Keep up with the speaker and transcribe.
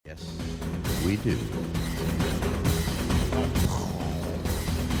we do.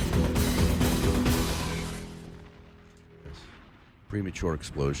 Premature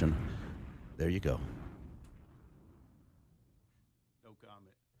explosion. There you go. No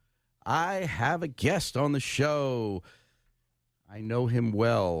comment. I have a guest on the show. I know him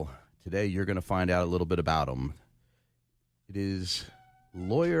well. Today you're going to find out a little bit about him. It is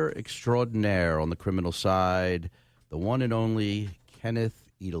lawyer extraordinaire on the criminal side, the one and only Kenneth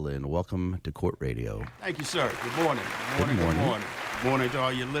Edelin. Welcome to Court Radio. Thank you, sir. Good morning. Good morning. Good morning to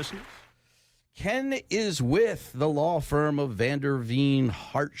all your listeners. Ken is with the law firm of Vanderveen,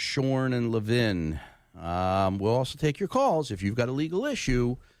 Hartshorn, and Levin. We'll also take your calls. If you've got a legal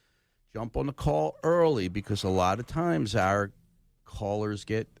issue, jump on the call early because a lot of times our callers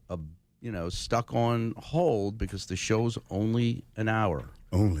get stuck on hold because the show's only an hour.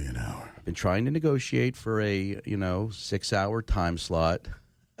 Only an hour. I've been trying to negotiate for a 6-hour time slot.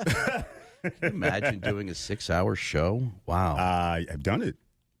 Can you imagine doing a 6-hour show? Wow. I've done it.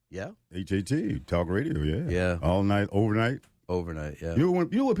 Yeah. HAT, talk radio, yeah. Yeah. All night, overnight. Overnight, yeah. You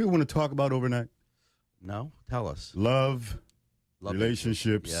know what people want to talk about overnight? No? Tell us. Love Love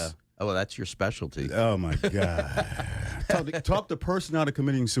relationships. Yeah. Oh, well, that's your specialty. Oh, my God. talk the person out of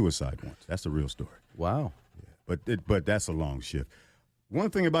committing suicide once. That's the real story. Wow. Yeah. But that's a long shift. One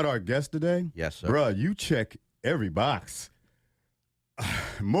thing about our guest today. Yes, sir. Bruh, you check every box.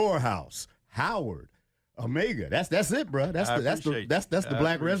 Morehouse, Howard, Omega. That's it, bro. That's the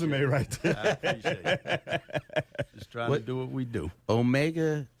black resume right there. I appreciate it. Just trying to do what we do.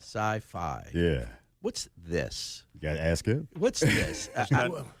 Omega Sci-Fi. Yeah. What's this? You gotta ask him. What's this?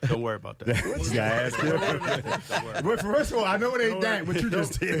 Don't worry about that. You gotta ask him. But first of all, I know it ain't that, what you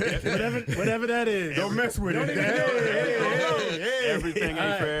just did. Whatever that is. Don't mess with it. Hey. Everything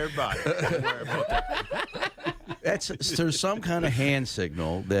ain't for everybody. Don't worry about that. There's some kind of hand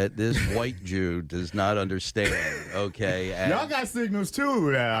signal that this white Jew does not understand. Okay, and Y'all got signals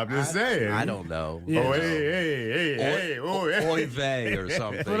too. Now I'm just saying. I don't know. Yeah. Oh, hey. Oh, hey. Oy vey or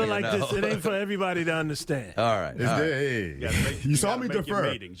something. Put it like this: it ain't for everybody to understand. All right. It's there. You saw me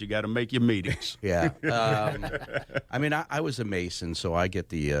defer. You got to make your meetings. Yeah. I mean, I was a Mason, so I get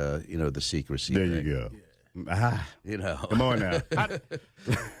the the secrecy. There thing. you go. Ah, come on now.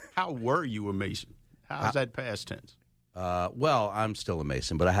 How were you a Mason? How's that past tense? Well, I'm still a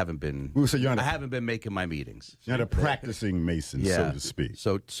Mason, but I haven't been. So I haven't been making my meetings. You're not a practicing Mason, so to speak.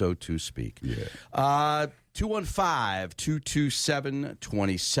 So to speak. Yeah.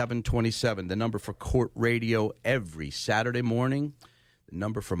 215-227-2727. The number for Court Radio every Saturday morning. The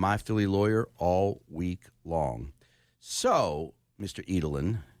number for My Philly Lawyer all week long. So, Mr.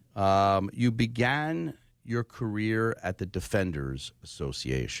 Edelin, you began your career at the Defenders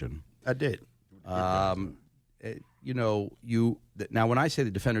Association. I did. Now, when I say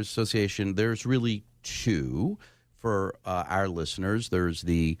the Defenders Association, there's really two for our listeners. There's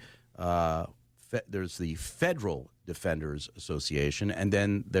the Federal Defenders Association, and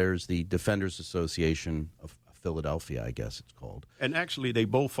then there's the Defenders Association of Philadelphia, I guess it's called. And actually, they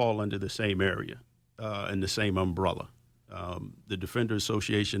both fall under the same area and the same umbrella. The Defenders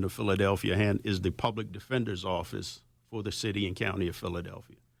Association of Philadelphia is the public defender's office for the city and county of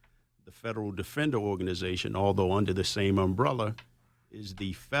Philadelphia. The Federal Defender Organization, although under the same umbrella, is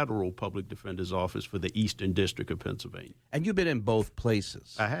the federal public defender's office for the Eastern District of Pennsylvania. And you've been in both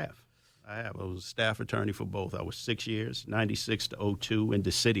places. I have. I was a staff attorney for both. I was 6 years, 96 to 02 in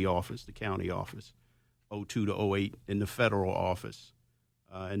the city office, the county office, 02 to 08 in the federal office.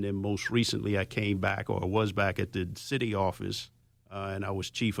 And then most recently I was back at the city office, and I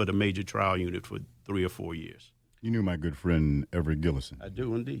was chief of the major trial unit for 3 or 4 years. You knew my good friend Everett Gillison. I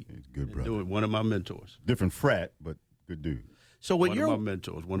do indeed. He's a good brother. One of my mentors. Different frat, but good dude. So one of my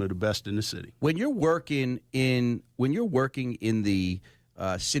mentors, one of the best in the city. When you're working in the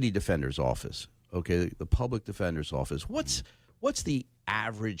city defender's office, okay, the public defender's office, what's the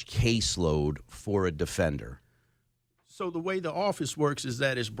average caseload for a defender? So the way the office works is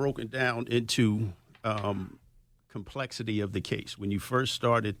that it's broken down into complexity of the case. When you first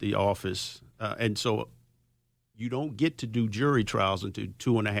start at the office, and so you don't get to do jury trials until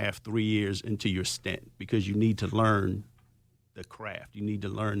 2.5, 3 years into your stint because you need to learn the craft. You need to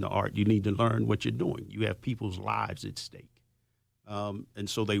learn the art. You need to learn what you're doing. You have people's lives at stake. And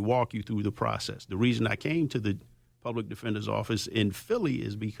so they walk you through the process. The reason I came to the public defender's office in Philly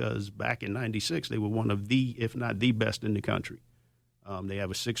is because back in 96, they were one of the, if not the best in the country. They have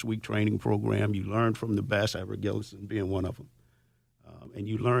a 6-week training program. You learn from the best, Everett Gillison being one of them. And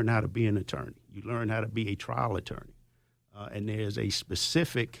you learn how to be an attorney. You learn how to be a trial attorney. And there's a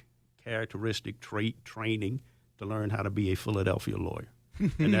specific characteristic trait training to learn how to be a Philadelphia lawyer.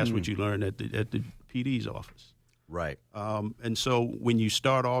 and that's what you learn at the PD's office. Right. And so when you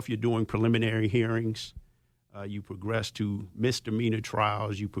start off, you're doing preliminary hearings. You progress to misdemeanor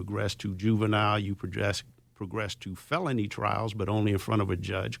trials. You progress to juvenile. You progress to felony trials, but only in front of a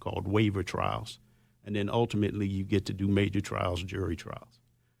judge, called waiver trials. And then ultimately you get to do major trials, jury trials.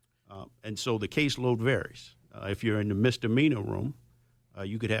 And so the caseload varies. If you're in the misdemeanor room,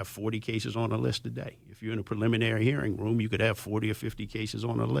 you could have 40 cases on a list a day. If you're in a preliminary hearing room, you could have 40 or 50 cases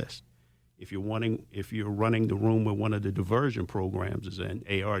on a list. If you're running the room where one of the diversion programs is in,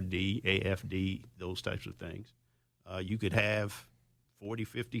 ARD, AFD, those types of things, you could have 40,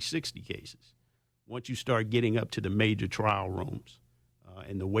 50, 60 cases. Once you start getting up to the major trial rooms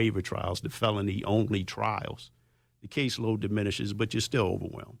and the waiver trials, the felony-only trials, the caseload diminishes, but you're still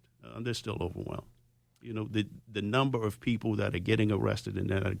overwhelmed. They're still overwhelmed. You know, the number of people that are getting arrested and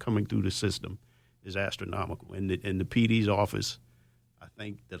that are coming through the system is astronomical. And the PD's office, I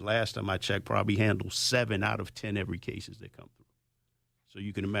think the last time I checked, probably handles 7 out of 10 every cases that come through. So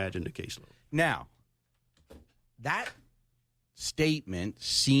you can imagine the caseload. Now, that statement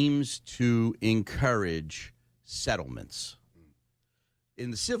seems to encourage settlements.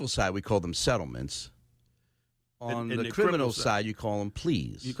 In the civil side, we call them settlements. On the criminal side, you call them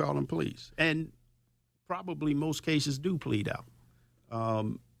pleas. You call them pleas. And probably most cases do plead out.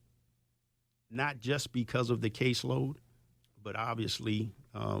 Not just because of the caseload, but obviously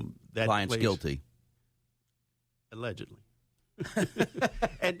that client's guilty. Allegedly.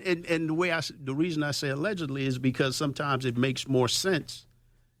 and the reason I say allegedly is because sometimes it makes more sense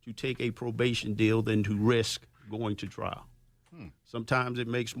to take a probation deal than to risk going to trial. Sometimes it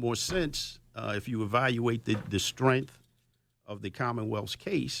makes more sense if you evaluate the strength of the Commonwealth's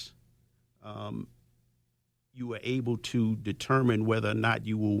case. You are able to determine whether or not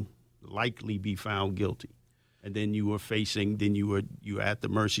you will likely be found guilty. And then you're at the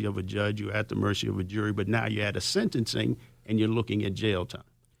mercy of a judge, you're at the mercy of a jury, but now you're at a sentencing and you're looking at jail time.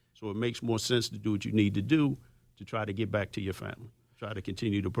 So it makes more sense to do what you need to do to try to get back to your family, try to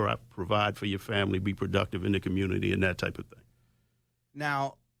continue to provide for your family, be productive in the community, and that type of thing.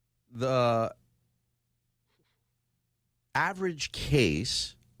 Now, the average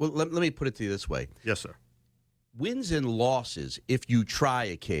case, well, let me put it to you this way. Yes, sir. Wins and losses, if you try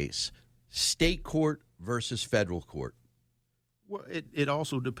a case, state court versus federal court. Well, it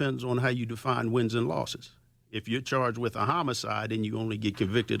also depends on how you define wins and losses. If you're charged with a homicide and you only get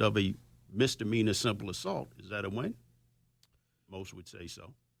convicted of a misdemeanor simple assault, is that a win? Most would say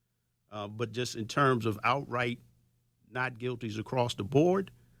so. But just in terms of outright not guilties across the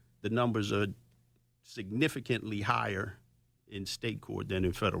board, the numbers are significantly higher in state court than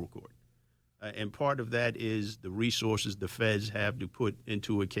in federal court. And part of that is the resources the feds have to put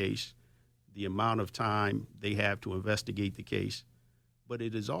into a case, the amount of time they have to investigate the case. But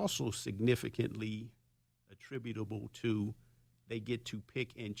it is also significantly attributable to they get to pick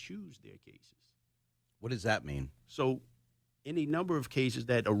and choose their cases. What does that mean? So any number of cases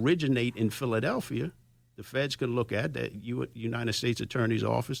that originate in Philadelphia, the feds can look at, the United States Attorney's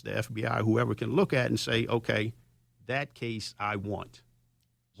Office, the FBI, whoever can look at and say, okay, that case I want.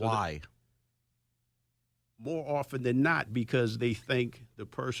 So why? More often than not, because they think the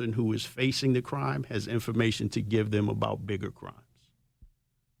person who is facing the crime has information to give them about bigger crimes.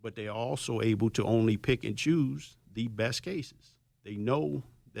 But they are also able to only pick and choose the best cases. They know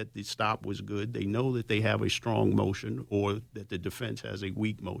that the stop was good. They know that they have a strong motion or that the defense has a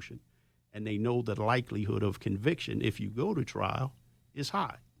weak motion. And they know the likelihood of conviction, if you go to trial, is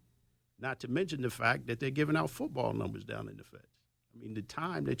high. Not to mention the fact that they're giving out football numbers down in the feds. I mean, the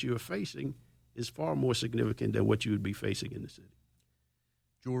time that you're facing is far more significant than what you would be facing in the city.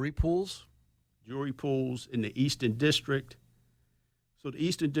 Jury pools? Jury pools in the Eastern District. So the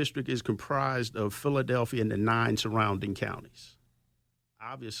Eastern District is comprised of Philadelphia and the 9 surrounding counties.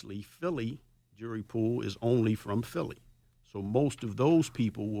 Obviously, Philly jury pool is only from Philly. So most of those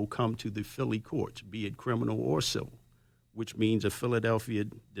people will come to the Philly courts, be it criminal or civil, which means a Philadelphia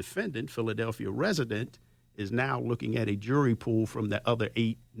defendant, Philadelphia resident, is now looking at a jury pool from the other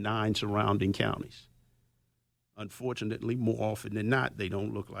 8, 9 surrounding counties. Unfortunately, more often than not, they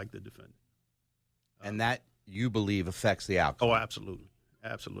don't look like the defendant. And that, you believe, affects the outcome? Oh, absolutely.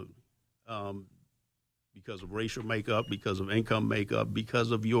 Absolutely. Because of racial makeup, because of income makeup,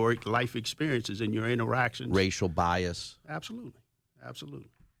 because of your life experiences and your interactions. Racial bias? Absolutely. Absolutely.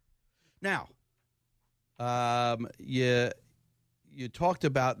 Now, you talked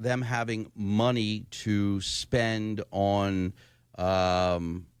about them having money to spend on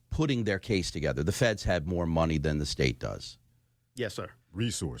putting their case together. The feds have more money than the state does. Yes, sir.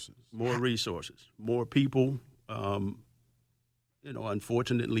 Resources. More resources. More people.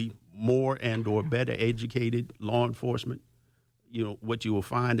 unfortunately, more and or better educated law enforcement. What you will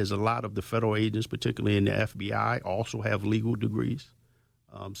find is a lot of the federal agents, particularly in the FBI, also have legal degrees.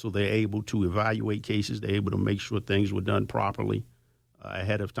 So they're able to evaluate cases. They're able to make sure things were done properly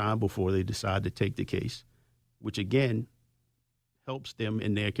ahead of time before they decide to take the case, which again helps them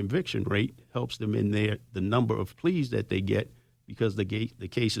in their conviction rate, helps them in the number of pleas that they get, because the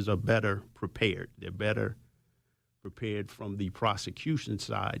cases are better prepared. They're better prepared from the prosecution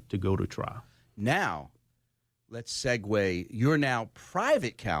side to go to trial. Now, let's segue. You're now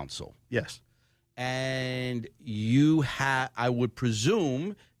private counsel. Yes. And you I would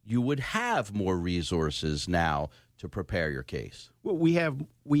presume you would have more resources now to prepare your case. Well, we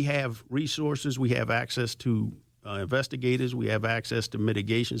have resources. We have access to investigators. We have access to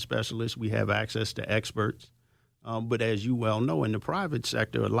mitigation specialists. We have access to experts. But as you well know, in the private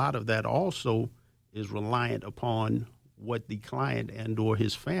sector, a lot of that also is reliant upon what the client and or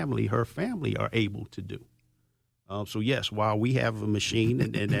her family are able to do. So, yes, while we have a machine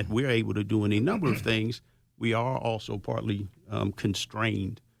and that we're able to do any number of things, we are also partly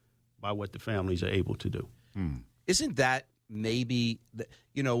constrained by what the families are able to do. Isn't that maybe,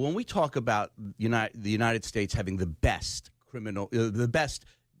 when we talk about the United States having the best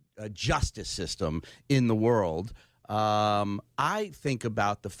justice system in the world, I think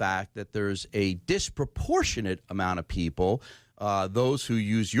about the fact that there's a disproportionate amount of people, those who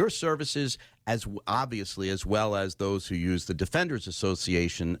use your services as well as those who use the Defenders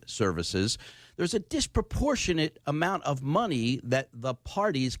Association services. There's a disproportionate amount of money that the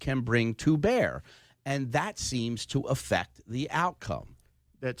parties can bring to bear, and that seems to affect the outcome.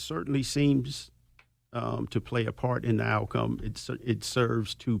 That certainly seems to play a part in the outcome. It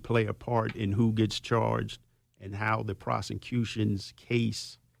serves to play a part in who gets charged and how the prosecution's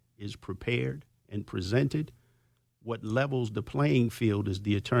case is prepared and presented. What levels the playing field is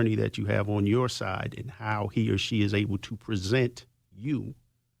the attorney that you have on your side and how he or she is able to present you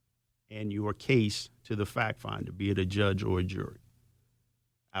and your case to the fact finder, be it a judge or a jury.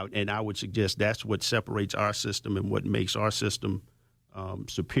 And I would suggest that's what separates our system and what makes our system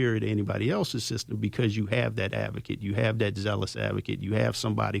superior to anybody else's system, because you have that advocate, you have that zealous advocate, you have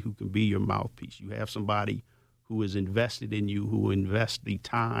somebody who can be your mouthpiece, you have somebody who is invested in you, who invests the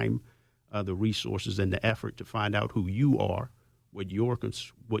time, the resources, and the effort to find out who you are, what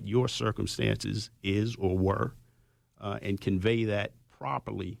your circumstances is or were, and convey that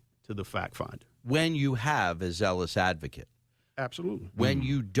properly to the fact finder. When you have a zealous advocate. Absolutely. When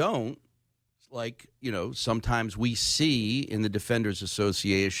you don't, sometimes we see in the Defenders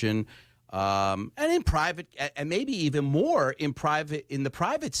Association and in private, and maybe even more in the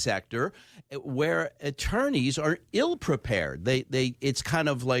private sector, where attorneys are ill prepared. It's kind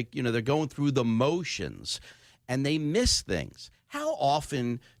of like, they're going through the motions and they miss things. How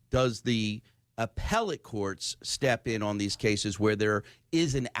often does the appellate courts step in on these cases where there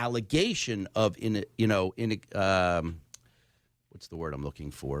is an allegation of what's the word I'm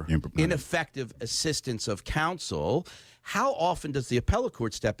looking for? Ineffective assistance of counsel? How often does the appellate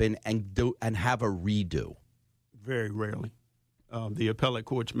court step in and have a redo? Very rarely. The appellate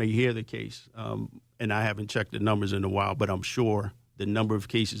courts may hear the case, and I haven't checked the numbers in a while, but I'm sure the number of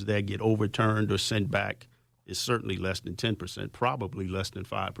cases that get overturned or sent back is certainly less than 10%, probably less than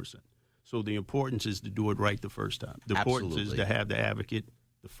 5%. So the importance is to do it right the first time. The importance is to have the advocate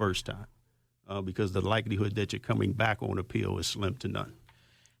the first time, because the likelihood that you're coming back on appeal is slim to none.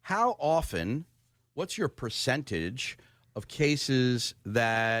 How often, what's your percentage of cases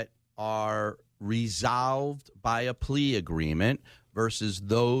that are resolved by a plea agreement versus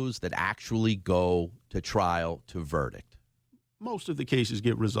those that actually go to trial to verdict? Most of the cases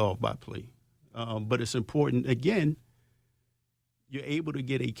get resolved by plea. But it's important, again, you're able to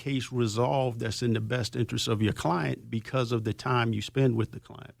get a case resolved that's in the best interest of your client because of the time you spend with the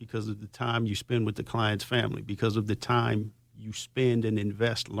client, because of the time you spend with the client's family, because of the time you spend and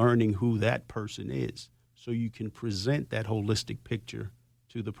invest learning who that person is, so you can present that holistic picture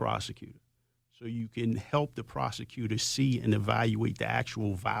to the prosecutor, so you can help the prosecutor see and evaluate the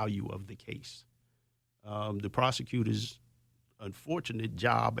actual value of the case. The prosecutor's unfortunate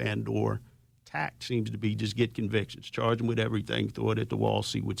job and or tact seems to be just get convictions, charge them with everything, throw it at the wall,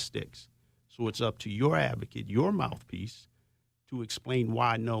 see what sticks. So it's up to your advocate, your mouthpiece, to explain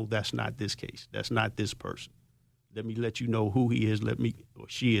why, no, that's not this case. That's not this person. Let me let you know who he is, or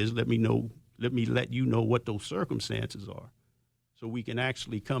she is. Let me let you know what those circumstances are, so we can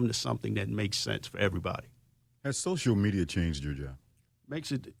actually come to something that makes sense for everybody. Has social media changed your job?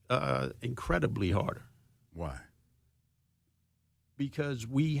 Makes it incredibly harder. Why? Because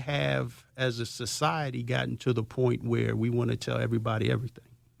we have, as a society, gotten to the point where we want to tell everybody everything.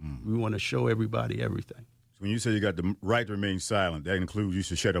 We want to show everybody everything. So when you say you got the right to remain silent, that includes you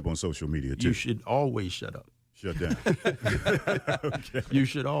should shut up on social media, too. You should always shut up. Shut down. Okay. You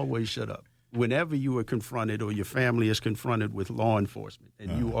should always shut up. Whenever you are confronted or your family is confronted with law enforcement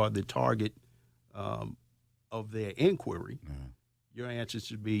and you are the target of their inquiry, your answer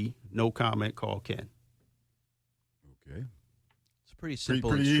should be no comment, call Ken. Okay. It's a pretty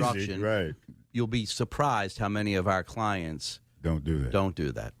simple Pretty instruction. easy, right. You'll be surprised how many of our clients Don't do that. don't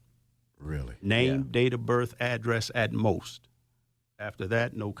do that. Really. Name, date of birth, address at most. After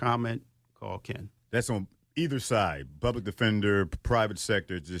that, no comment, call Ken. That's on either side, public defender, private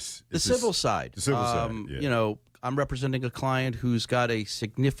sector, The civil side. The civil side, yeah. You know, I'm representing a client who's got a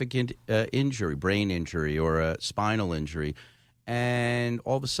significant injury, brain injury or a spinal injury. And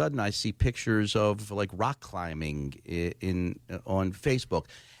all of a sudden I see pictures of like rock climbing on Facebook.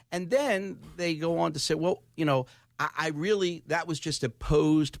 And then they go on to say, well, you know, I really, that was just a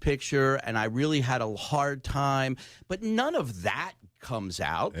posed picture and I really had a hard time. But none of that comes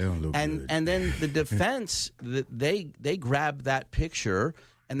out. They don't look good. And then the defense, they grab that picture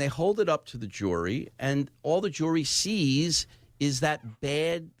and they hold it up to the jury, and all the jury sees is that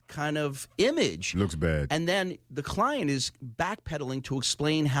bad kind of image. Looks bad. And then the client is backpedaling to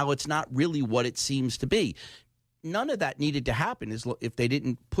explain how it's not really what it seems to be. None of that needed to happen if they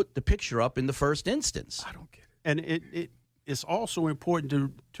didn't put the picture up in the first instance. I don't get it. And it's also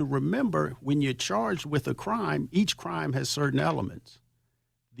important to remember when you're charged with a crime, each crime has certain elements.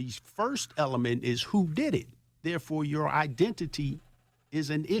 The first element is who did it. Therefore, your identity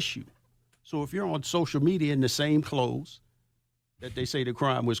is an issue. So if you're on social media in the same clothes that they say the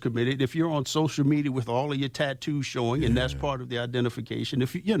crime was committed, if you're on social media with all of your tattoos showing, and that's part of the identification,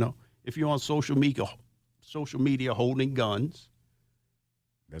 if you're on social media holding guns,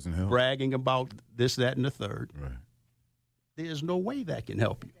 Doesn't help. bragging about this, that, and the third, Right. there's no way that can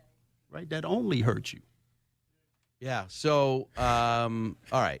help you, right? That only hurts you. Yeah. So, all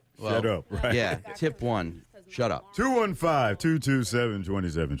right. Well, Shut up, right? Yeah. Tip one, shut up.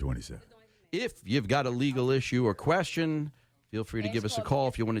 215-227-2727. If you've got a legal issue or question, feel free to give us a call.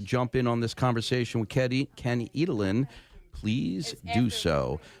 If you want to jump in on this conversation with Ken Edelin, please do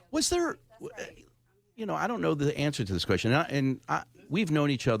so. Was there, I don't know the answer to this question, and we've known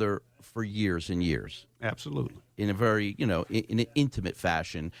each other for years and years. Absolutely. In a very, in an intimate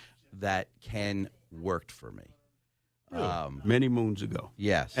fashion that Ken worked for me. Many moons ago.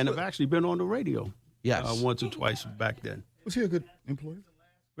 Yes. And I've actually been on the radio once or twice back then. Was he a good employee?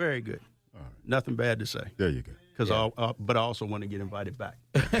 Very good. Nothing bad to say. There you go. But I also want to get invited back.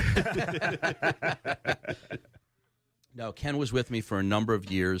 No, Ken was with me for a number of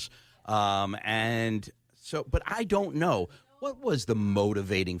years. And so, but I don't know. What was the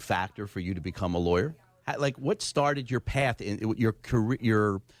motivating factor for you to become a lawyer? Like, what started your path in your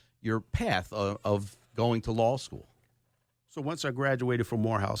career, your path of going to law school? So once I graduated from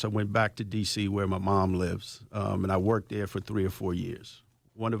Morehouse, I went back to D.C. where my mom lives, and I worked there for 3 or 4 years.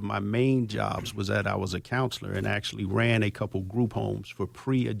 One of my main jobs was that I was a counselor and actually ran a couple group homes for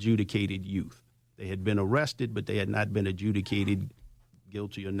pre-adjudicated youth. They had been arrested, but they had not been adjudicated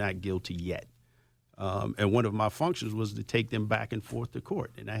guilty or not guilty yet. And one of my functions was to take them back and forth to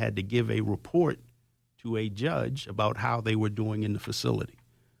court, and I had to give a report to a judge about how they were doing in the facility.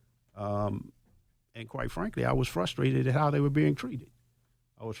 And quite frankly, I was frustrated at how they were being treated.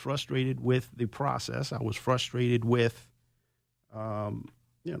 I was frustrated with the process. I was frustrated with,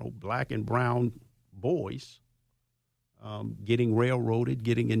 black and brown boys getting railroaded,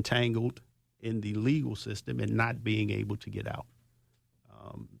 getting entangled in the legal system and not being able to get out.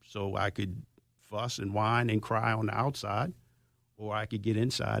 So I could fuss and whine and cry on the outside, or I could get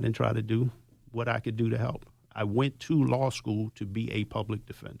inside and try to do what I could do to help. I went to law school to be a public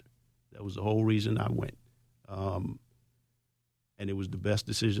defender. That was the whole reason I went. And it was the best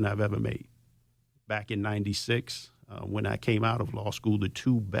decision I've ever made. Back in 96, when I came out of law school, the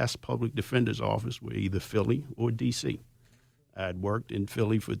two best public defenders' office were either Philly or D.C. I had worked in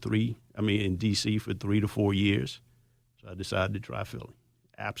in D.C. for 3 to 4 years. So I decided to try Philly.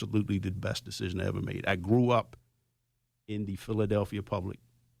 Absolutely the best decision I ever made. I grew up in the Philadelphia Public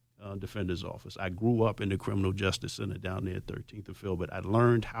Defender's Office. I grew up in the Criminal Justice Center down there at 13th and Phil, but I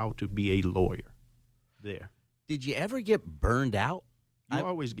learned how to be a lawyer there. Did you ever get burned out? You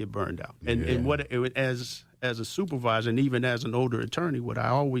always get burned out. And as a supervisor and even as an older attorney, what I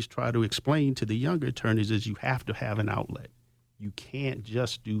always try to explain to the younger attorneys is you have to have an outlet. You can't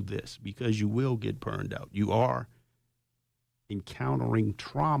just do this because you will get burned out. You are encountering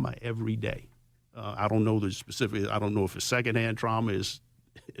trauma every day. I don't know the specific. I don't know if it's secondhand trauma, is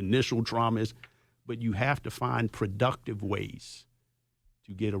initial trauma is, but you have to find productive ways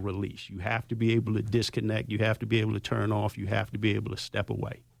to get a release. You have to be able to disconnect. You have to be able to turn off. You have to be able to step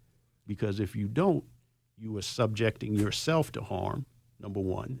away, because if you don't, you are subjecting yourself to harm, number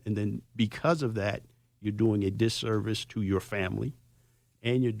one, and then because of that, you're doing a disservice to your family,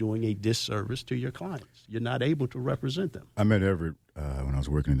 and you're doing a disservice to your clients. You're not able to represent them. I met Everett when I was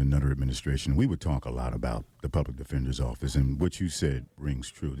working in the Nutter administration. We would talk a lot about the public defender's office, and what you said rings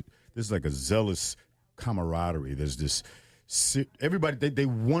true. There's like a zealous camaraderie. There's this everybody, they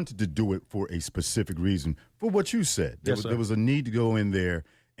wanted to do it for a specific reason. For what you said, there was a need to go in there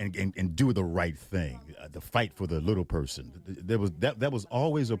and do the right thing, the fight for the little person. There was that was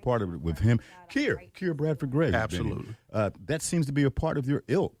always a part of it with him. Keir Bradford Gray. Absolutely. That seems to be a part of your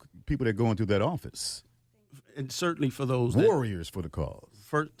ilk, people that go into that office. And certainly for those warriors for the cause.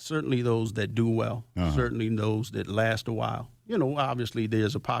 Certainly those that do well, certainly those that last a while. You know, obviously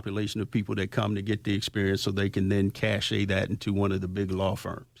there's a population of people that come to get the experience so they can then cachet that into one of the big law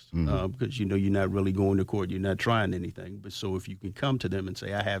firms. Because, you know, you're not really going to court. You're not trying anything. But so if you can come to them and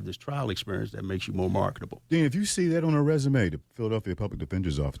say, I have this trial experience, that makes you more marketable. Dean, if you see that on a resume, the Philadelphia Public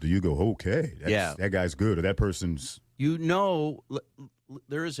Defender's Office, do you go, okay, that guy's good, or that person's... You know,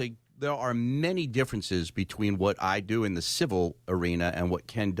 there are many differences between what I do in the civil arena and what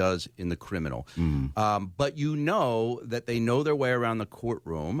Ken does in the criminal. But you know that they know their way around the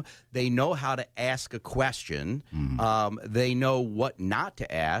courtroom. They know how to ask a question. They know what not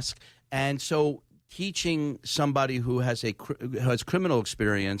to ask. And so teaching somebody who has criminal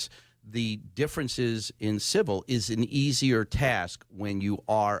experience the differences in civil is an easier task when you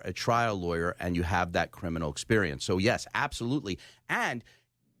are a trial lawyer and you have that criminal experience. So, yes, absolutely. And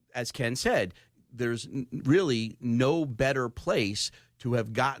as Ken said, there's really no better place to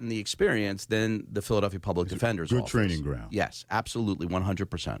have gotten the experience than the Philadelphia Public Defender's Office. Good training ground. Yes, absolutely,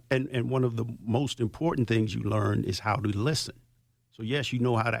 100%. And one of the most important things you learn is how to listen. So, yes, you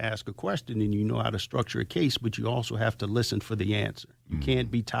know how to ask a question and you know how to structure a case, but you also have to listen for the answer. You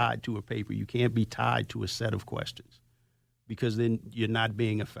can't be tied to a paper. You can't be tied to a set of questions, because then you're not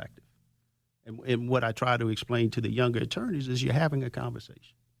being effective. And what I try to explain to the younger attorneys is you're having a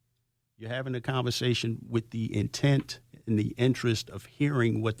conversation. You're having a conversation with the intent and the interest of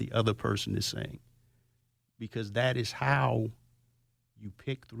hearing what the other person is saying, because that is how you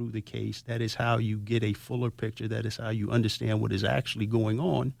pick through the case. That is how you get a fuller picture. That is how you understand what is actually going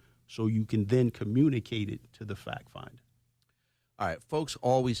on, so you can then communicate it to the fact finder. All right, folks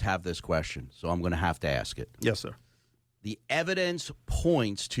always have this question, so I'm going to have to ask it. Yes, sir. The evidence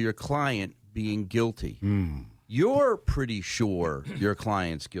points to your client being guilty. You're pretty sure your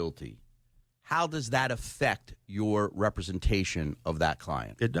client's guilty. How does that affect your representation of that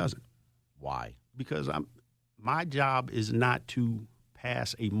client? It doesn't. Why? Because my job is not to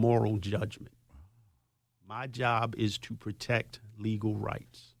pass a moral judgment. My job is to protect legal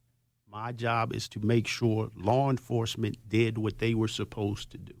rights. My job is to make sure law enforcement did what they were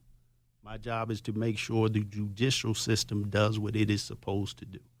supposed to do. My job is to make sure the judicial system does what it is supposed to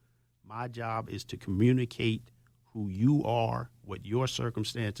do. My job is to communicate who you are, what your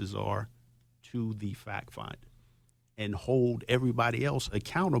circumstances are, to the fact finder, and hold everybody else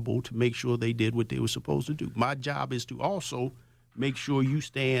accountable to make sure they did what they were supposed to do. My job is to also make sure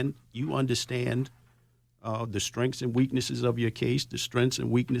you understand the strengths and weaknesses of your case, the strengths and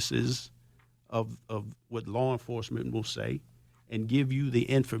weaknesses of what law enforcement will say, and give you the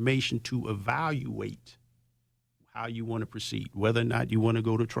information to evaluate how you want to proceed, whether or not you want to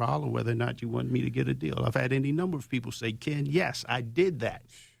go to trial or whether or not you want me to get a deal. I've had any number of people say, Ken, yes, I did that,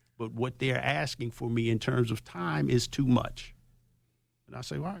 but what they're asking for me in terms of time is too much. And I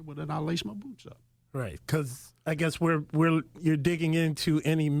say, all right, well, then I'll lace my boots up. Right, because I guess you're digging into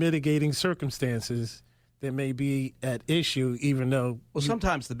any mitigating circumstances that may be at issue, even though... Well,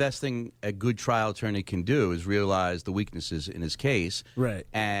 sometimes the best thing a good trial attorney can do is realize the weaknesses in his case, right,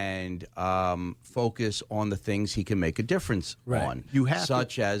 and focus on the things he can make a difference on,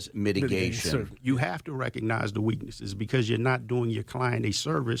 such as mitigation. You have to recognize the weaknesses, because you're not doing your client a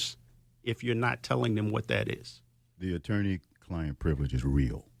service if you're not telling them what that is. The attorney-client privilege is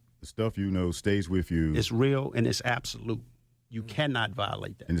real. The stuff you know stays with you. It's real and it's absolute. You cannot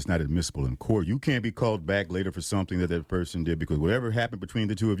violate that. And it's not admissible in court. You can't be called back later for something that person did, because whatever happened between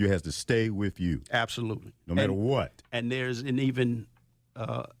the two of you has to stay with you. Absolutely. No matter what. And there's an even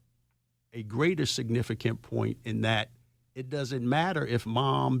a greater significant point in that it doesn't matter if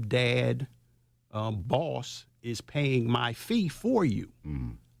mom, dad, boss is paying my fee for you.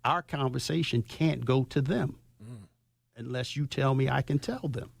 Our conversation can't go to them unless you tell me I can tell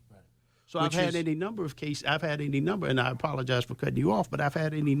them. So I've had any number of cases. I've had any number, and I apologize for cutting you off, but I've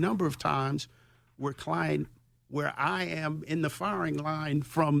had any number of times where I am in the firing line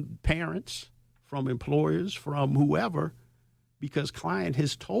from parents, from employers, from whoever, because client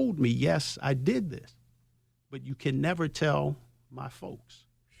has told me, yes, I did this, but you can never tell my folks.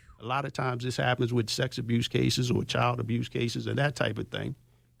 A lot of times this happens with sex abuse cases or child abuse cases and that type of thing.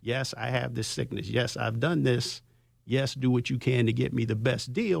 Yes, I have this sickness. Yes, I've done this. Yes, do what you can to get me the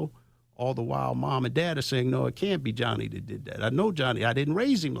best deal. All the while, mom and dad are saying, no, it can't be Johnny that did that. I know Johnny. I didn't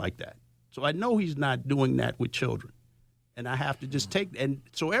raise him like that. So I know he's not doing that with children. And I have to just take, and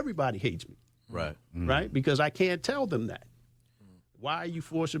so everybody hates me. Right. Right? Because I can't tell them that. Why are you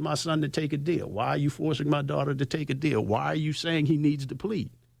forcing my son to take a deal? Why are you forcing my daughter to take a deal? Why are you saying he needs to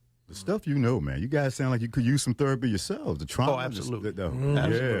plead? The stuff you know, man. You guys sound like you could use some therapy yourselves. The trauma. Oh, absolutely. Yeah.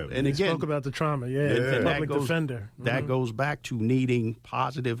 And You again, spoke about the trauma, and public defender. That goes back to needing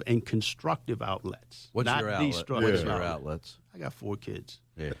positive and constructive outlets. What's not your outlet? destructive What's your outlets? I got 4 kids.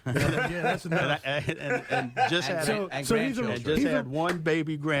 Yeah. Yeah, that's enough. And just had, had one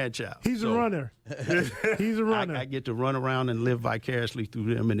baby grandchild. He's a runner. He's a runner. I get to run around and live vicariously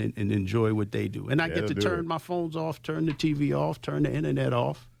through them and enjoy what they do. And I get to That'll do turn it. my phones off, turn the TV off, turn the internet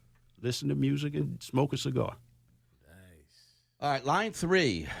off, listen to music, and smoke a cigar. All right, line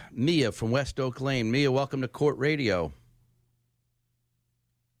 3, Mia from West Oak Lane. Mia, welcome to Court Radio.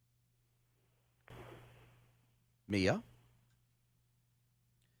 Mia?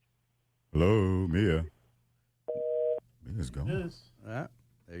 Hello, Mia. Mia's gone. All right,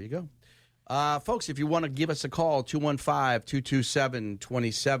 there you go. Folks, if you want to give us a call,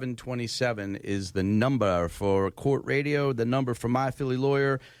 215-227-2727 is the number for Court Radio, the number for My Philly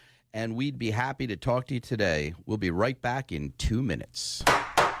Lawyer, and we'd be happy to talk to you today. We'll be right back in 2 minutes.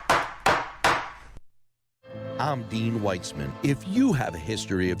 I'm Dean Weitzman. If you have a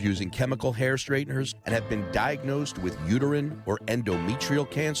history of using chemical hair straighteners and have been diagnosed with uterine or endometrial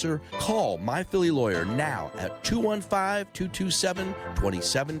cancer, call My Philly Lawyer now at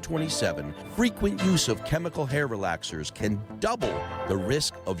 215-227-2727. Frequent use of chemical hair relaxers can double the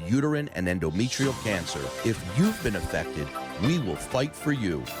risk of uterine and endometrial cancer. If you've been affected, we will fight for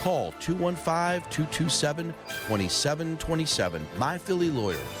you. Call 215-227-2727. My Philly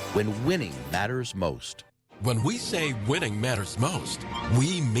Lawyer, when winning matters most. When we say winning matters most,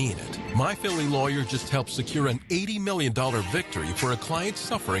 we mean it. My Philly Lawyer just helped secure an $80 million victory for a client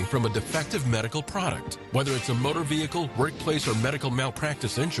suffering from a defective medical product. Whether it's a motor vehicle, workplace, or medical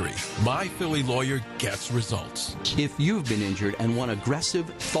malpractice injury, My Philly Lawyer gets results. If you've been injured and want aggressive,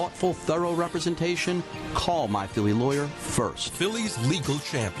 thoughtful, thorough representation, call My Philly Lawyer first. Philly's legal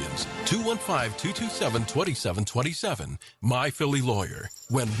champions, 215-227-2727. My Philly Lawyer,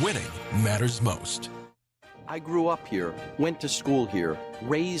 when winning matters most. I grew up here, went to school here,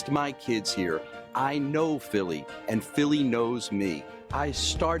 raised my kids here. I know Philly, and Philly knows me. I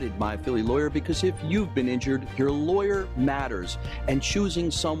started My Philly Lawyer because if you've been injured, your lawyer matters, and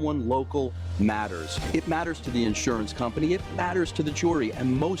choosing someone local matters. It matters to the insurance company, it matters to the jury,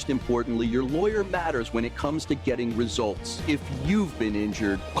 and most importantly, your lawyer matters when it comes to getting results. If you've been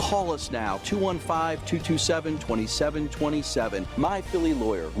injured, call us now, 215-227-2727. My Philly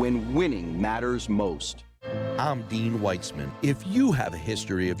Lawyer, when winning matters most. I'm Dean Weitzman. If you have a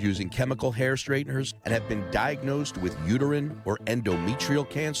history of using chemical hair straighteners and have been diagnosed with uterine or endometrial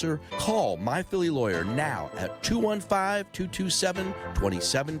cancer, call My Philly Lawyer now at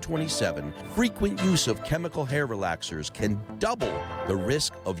 215-227-2727. Frequent use of chemical hair relaxers can double the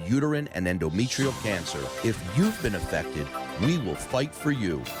risk of uterine and endometrial cancer. If you've been affected, we will fight for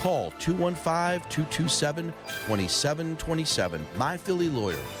you. Call 215-227-2727. My Philly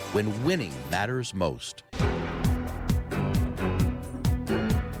Lawyer, when winning matters most.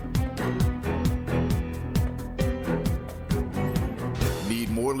 Need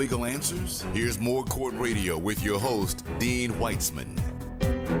more legal answers? Here's more Court Radio with your host, Dean Weitzman.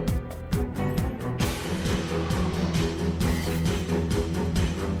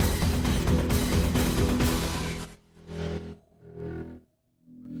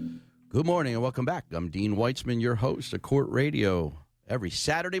 Good morning and welcome back. I'm Dean Weitzman, your host of Court Radio, every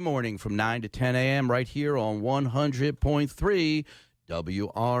Saturday morning from 9 to 10 a.m. right here on 100.3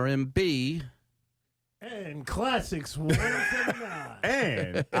 WRMB. And Classics 179.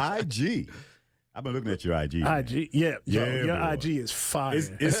 And IG. I've been looking at your IG. IG, yeah. Yeah, Your boy. IG is fire.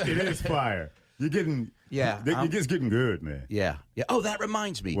 It is fire. You're getting, Yeah, you're just getting good, man. Yeah. Oh, that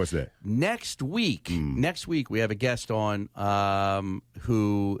reminds me. What's that? Next week we have a guest on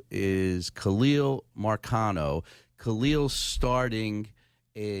who is Khalil Marcano. Khalil's starting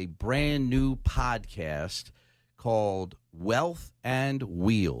a brand new podcast called Wealth and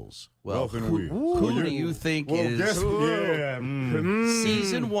Wheels. Well, Wealth and who, Wheels. who do you think is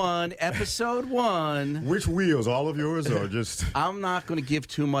season 1, episode 1? Which wheels? All of yours or just? I'm not going to give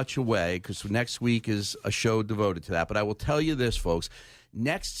too much away because next week is a show devoted to that. But I will tell you this, folks.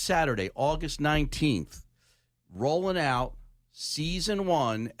 Next Saturday, August 19th, rolling out season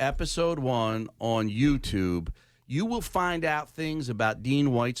 1, episode 1 on YouTube. You will find out things about Dean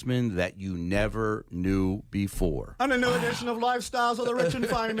Weitzman that you never knew before. On a new edition of Lifestyles of the Rich and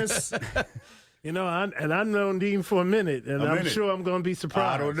Famous. You know, I've known Dean for a minute, and I'm sure I'm going to be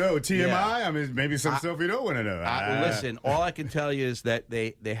surprised. I don't know. TMI? Yeah. I mean, maybe some stuff you don't want to know. Listen, all I can tell you is that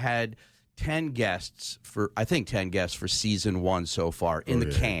they had 10 guests for season 1 so far in the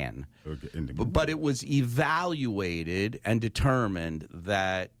can. Okay. But it was evaluated and determined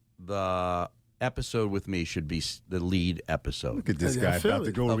that the episode with me should be the lead episode. Look at this guy about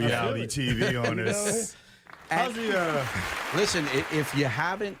to go reality TV on us. How's he, Listen, if you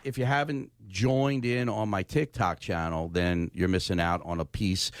haven't joined in on my TikTok channel, then you're missing out on a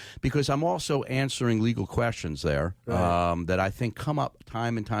piece because I'm also answering legal questions there that I think come up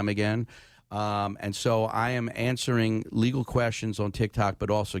time and time again. And so I am answering legal questions on TikTok, but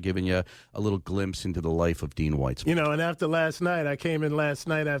also giving you a little glimpse into the life of Dean Weitzman. You know, and after last night, I came in last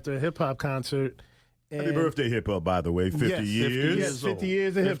night after a hip-hop concert. Happy birthday, hip-hop, by the way. 50 years. Yes, 50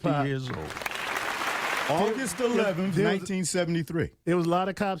 years of hip-hop. 50 years old. August 11th, 1973. There was a lot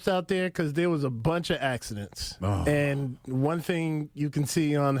of cops out there because there was a bunch of accidents. Oh. And one thing you can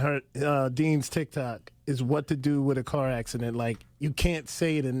see on Dean's TikTok is what to do with a car accident. Like, you can't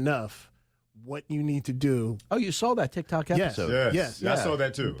say it enough what you need to do. Oh, you saw that TikTok episode? Yes. I saw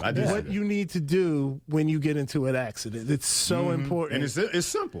that too. I did. What you need to do when you get into an accident. It's so important. And it's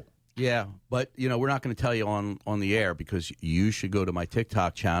simple. Yeah, but we're not going to tell you on the air because you should go to my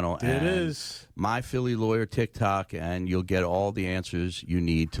TikTok channel. It is My Philly Lawyer TikTok, and you'll get all the answers you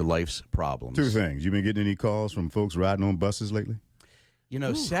need to life's problems. Two things. You been getting any calls from folks riding on buses lately?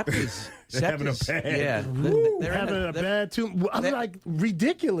 Sept is having a bad. Yeah, they're having a bad too. I'm like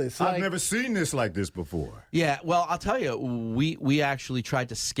ridiculous. I've never seen this like this before. Yeah, well, I'll tell you, we actually tried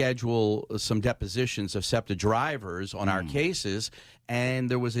to schedule some depositions of SEPTA drivers on our cases,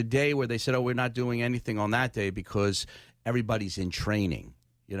 and there was a day where they said, "Oh, we're not doing anything on that day because everybody's in training."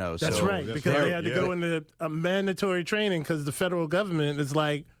 That's so right, because they had to go into a mandatory training because the federal government is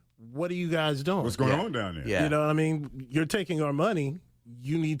like, "What are you guys doing? What's going on down there?" Yeah. You know what I mean? You're taking our money.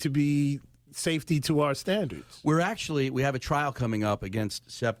 You need to be safety to our standards. We have a trial coming up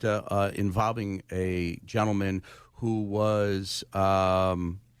against SEPTA involving a gentleman who was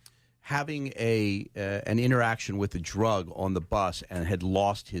having an interaction with a drug on the bus and had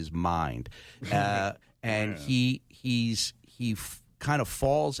lost his mind, and he kind of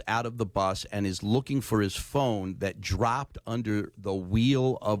falls out of the bus and is looking for his phone that dropped under the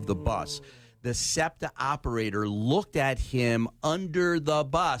wheel of the bus. The SEPTA operator looked at him under the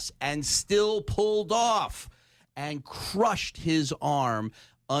bus and still pulled off and crushed his arm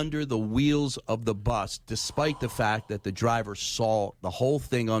under the wheels of the bus, despite the fact that the driver saw the whole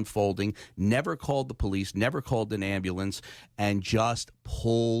thing unfolding, never called the police, never called an ambulance, and just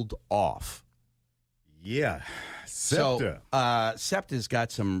pulled off. Yeah. SEPTA. So, SEPTA's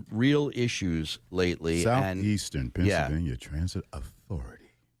got some real issues lately. Southeastern Pennsylvania Transit Authority.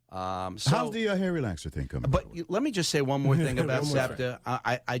 How's the hair relaxer thing coming? But let me just say one more thing about SEPTA.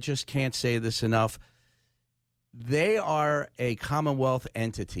 I just can't say this enough. They are a Commonwealth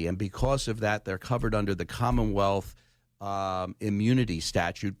entity, and because of that, they're covered under the Commonwealth immunity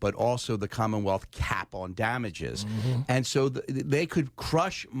statute, but also the Commonwealth cap on damages. Mm-hmm. And so they could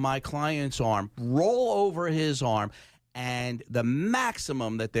crush my client's arm, roll over his arm, and the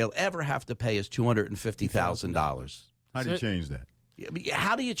maximum that they'll ever have to pay is $250,000. How do you change that?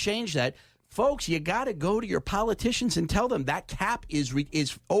 How do you change that? Folks, you got to go to your politicians and tell them that cap is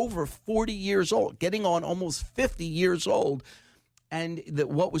over 40 years old, getting on almost 50 years old. And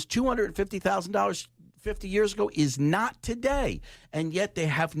what was $250,000 50 years ago is not today. And yet they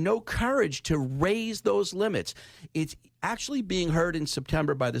have no courage to raise those limits. It's actually being heard in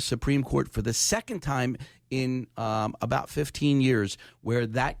September by the Supreme Court for the second time in about 15 years, where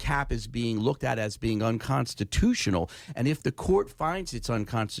that cap is being looked at as being unconstitutional. And if the court finds it's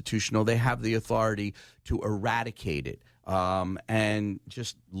unconstitutional, they have the authority to eradicate it and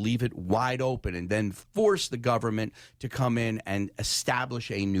just leave it wide open and then force the government to come in and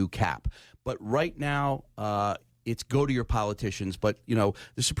establish a new cap. But right now, it's go to your politicians. But, the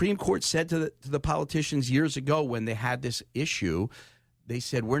Supreme Court said to the politicians years ago when they had this issue, they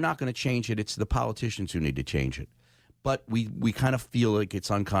said, we're not going to change it. It's the politicians who need to change it. but we kind of feel like it's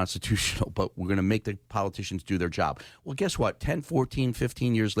unconstitutional, but we're going to make the politicians do their job. Well, guess what? 10, 14,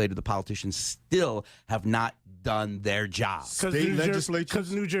 15 years later, the politicians still have not done their job. State legislatures?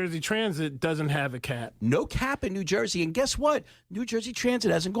 Because New Jersey Transit doesn't have a cap. No cap in New Jersey, and guess what? New Jersey Transit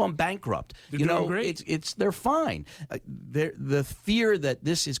hasn't gone bankrupt. They're doing great. They're fine. The fear that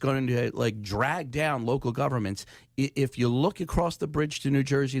this is going to like drag down local governments. If you look across the bridge to New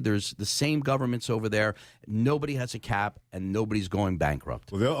Jersey, there's the same governments over there. Nobody has a cap, and nobody's going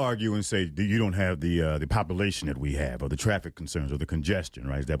bankrupt. Well, they'll argue and say you don't have the population that we have, or the traffic concerns, or the congestion,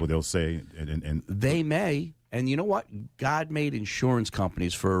 right? Is that what they'll say? And They may. And you know what? God made insurance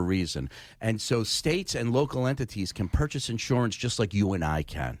companies for a reason. And so states and local entities can purchase insurance just like you and I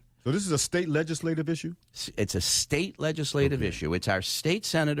can. so this is a state legislative issue? It's a state legislative issue. It's our state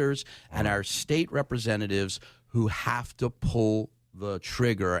senators and our state representatives who have to pull the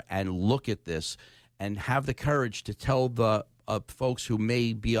trigger and look at this and have the courage to tell the folks who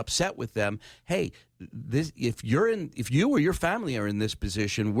may be upset with them, hey, if you or your family are in this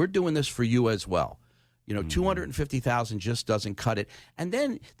position, we're doing this for you as well. You know, $250,000 just doesn't cut it. And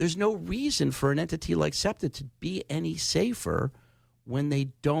then there's no reason for an entity like SEPTA to be any safer when they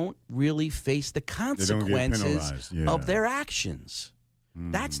don't really face the consequences of their actions.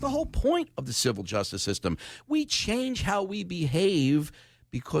 That's the whole point of the civil justice system. We change how we behave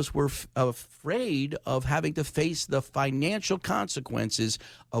because we're afraid of having to face the financial consequences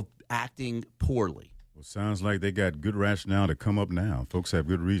of acting poorly. Well, sounds like they got good rationale to come up now. Folks have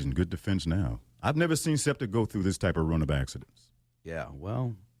good reason, good defense now. I've never seen SEPTA go through this type of run of accidents. Yeah,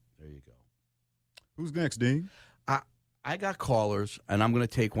 well, there you go. Who's next, Dean? I got callers, and I'm going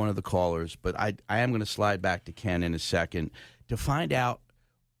to take one of the callers, but I am going to slide back to Ken in a second to find out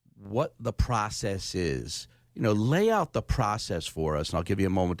what the process is. You know, lay out the process for us, and I'll give you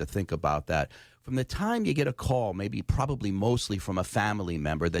a moment to think about that. From the time you get a call, probably mostly from a family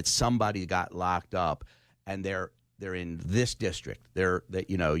member that somebody got locked up, and they're in this district.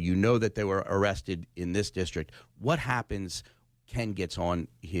 You know that they were arrested in this district. What happens? Ken gets on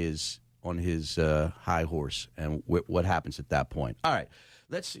his high horse, and what happens at that point? All right,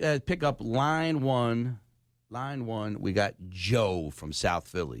 let's pick up line one. Line one, we got Joe from South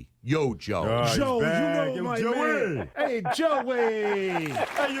Philly. Yo, Joe. Joe, you know my Joey. man. Hey, Joey.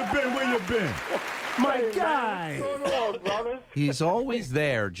 How you been? Where you been? My guy. What's going on, brothers? He's always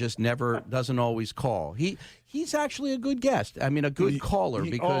there, just doesn't always call. He's actually a good guest. I mean, a good caller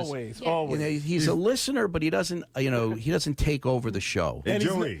because always. You know, he's a listener, but he doesn't take over the show. Hey, And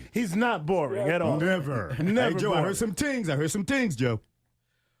Joey. he's not boring at all. Never. Never Hey, Joe, I boring. heard some things, Joe.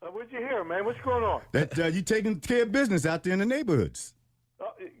 What'd you hear, man? What's going on? That you taking care of business out there in the neighborhoods.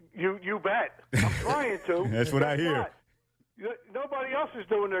 You bet. I'm trying to. That's what I hear. not. Nobody else is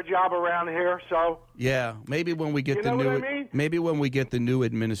doing their job around here, so Yeah, maybe when we get You the know new, what I mean? maybe when we get the new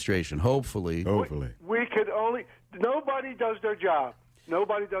administration, hopefully. Hopefully. we could only. Nobody does their job.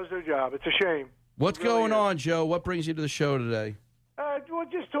 Nobody does their job. It's a shame. What's It really going is. on, Joe? What brings you to the show today? Well,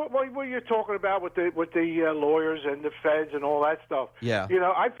 just talk what you're talking about with the lawyers and the feds and all that stuff. Yeah. You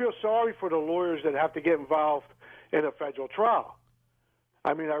know, I feel sorry for the lawyers that have to get involved in a federal trial.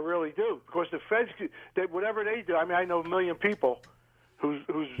 I mean, I really do, because the feds, whatever they do. I mean, I know a million people who's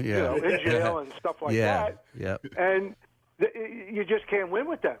Yeah. in jail and stuff like that. Yeah. And you just can't win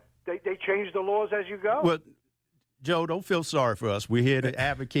with them. They change the laws as you go. Well, Joe, don't feel sorry for us. We're here to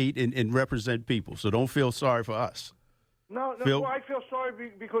advocate and represent people, so don't feel sorry for us. No, Phil? well, I feel sorry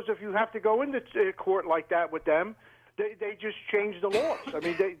because if you have to go into court like that with them, they just change the laws. I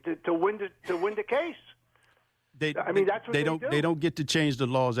mean, to win the case. That's what they do. They don't get to change the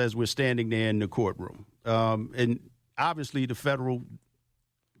laws as we're standing there in the courtroom. And obviously, the federal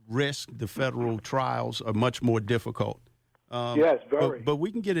risk, the federal trials are much more difficult. Yes, very. But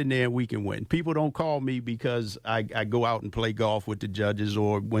we can get in there and we can win. People don't call me because I go out and play golf with the judges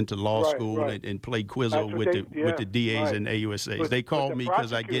or went to law Right, school right. and play That's Quizzo what with they- the DAs right. and AUSAs. But- They call but the me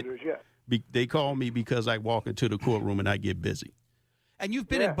because I get. prosecutors, yeah. They call me because I walk into the courtroom and I get busy. And you've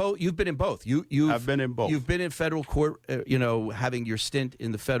been Yeah. in both. You've been in both. I've been in both. You've been in federal court. Having your stint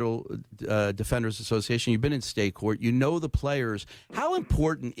in the Federal Defenders Association. You've been in state court. You know the players. How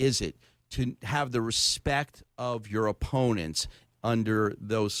important is it to have the respect of your opponents under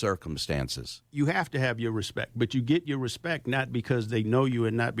those circumstances? You have to have your respect, but you get your respect not because they know you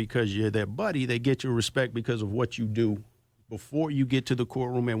and not because you're their buddy. They get your respect because of what you do before you get to the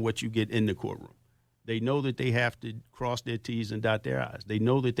courtroom and what you get in the courtroom. They know that they have to cross their T's and dot their I's. They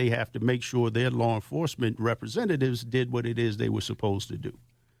know that they have to make sure their law enforcement representatives did what it is they were supposed to do,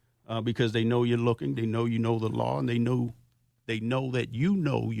 because they know you're looking, they know you know the law, and they know that you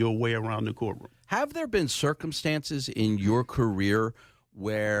know your way around the courtroom. Have there been circumstances in your career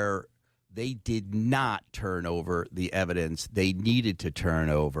where they did not turn over the evidence they needed to turn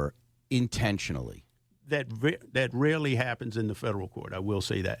over intentionally? That rarely happens in the federal court. I will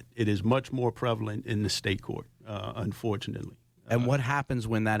say that. It is much more prevalent in the state court, unfortunately. And what happens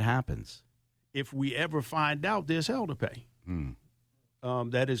when that happens? If we ever find out, there's hell to pay.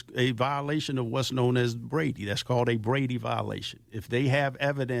 That is a violation of what's known as Brady. That's called a Brady violation. If they have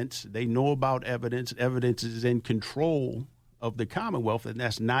evidence, they know about evidence, evidence is in control of the Commonwealth, and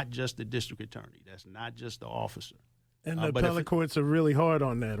that's not just the district attorney. That's not just the officer. And the appellate courts are really hard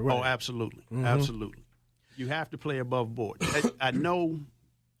on that, right? Oh, absolutely. Absolutely. You have to play above board. I know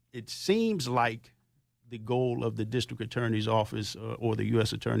it seems like the goal of the district attorney's office or the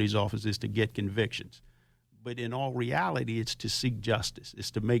U.S. attorney's office is to get convictions. But in all reality, it's to seek justice. It's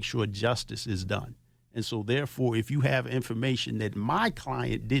to make sure justice is done. And so, therefore, if you have information that my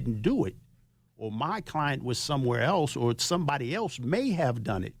client didn't do it, or my client was somewhere else, or somebody else may have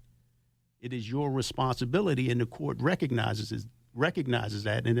done it, it is your responsibility, and the court recognizes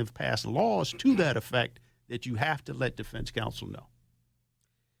that, and have passed laws to that effect that you have to let defense counsel know.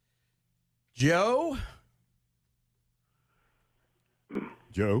 Joe?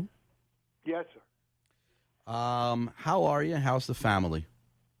 Joe? Yes, sir. How are you? How's the family?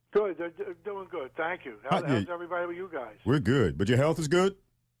 Good. They're doing good. Thank you. How's everybody with you guys? We're good, but your health is good?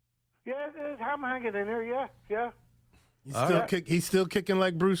 Yeah, I'm hanging in there. Yeah. He's still kicking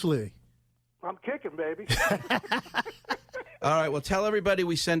like Bruce Lee. I'm kicking, baby. All right. Well, tell everybody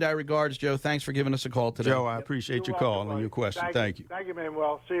we send our regards, Joe. Thanks for giving us a call today. Joe, I appreciate your call and your question. Thank you. Thank you,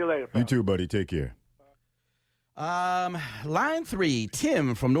 Manuel. See you later. You too, buddy. Take care. Line 3,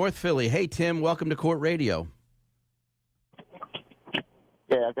 Tim from North Philly. Hey, Tim, welcome to Court Radio.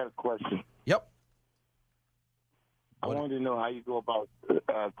 Yeah, I got a question. Yep. I wanted to know how you go about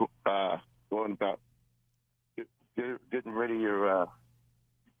going about getting rid of your.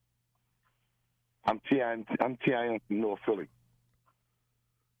 I'm TIN from North Philly.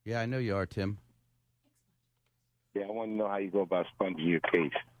 Yeah, I know you are, Tim. Yeah, I want to know how you go about expunging your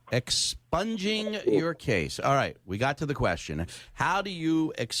case. Expunging your case. All right, we got to the question. How do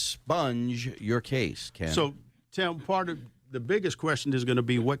you expunge your case, Ken? So, Tim, part of the biggest question is going to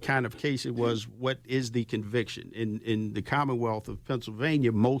be what kind of case it was, what is the conviction. In the Commonwealth of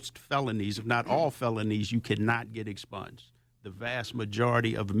Pennsylvania, most felonies, if not all felonies, you cannot get expunged. The vast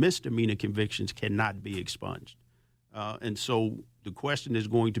majority of misdemeanor convictions cannot be expunged. And so the question is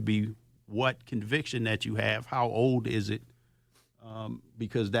going to be what conviction that you have, how old is it,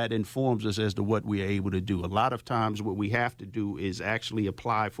 because that informs us as to what we are able to do. A lot of times what we have to do is actually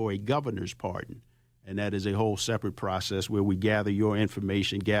apply for a governor's pardon, and that is a whole separate process where we gather your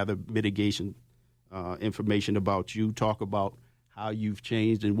information, gather mitigation information about you, talk about how you've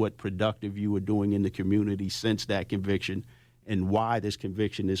changed and what productive you were doing in the community since that conviction, and why this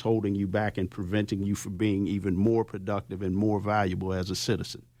conviction is holding you back and preventing you from being even more productive and more valuable as a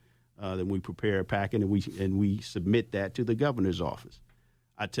citizen. Then we prepare a packet and we submit that to the governor's office.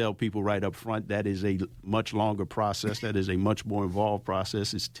 I tell people right up front that is a much longer process. That is a much more involved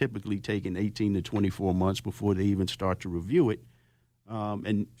process. It's typically taking 18 to 24 months before they even start to review it.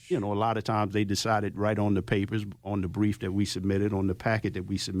 And, a lot of times they decide it right on the papers, on the brief that we submitted, on the packet that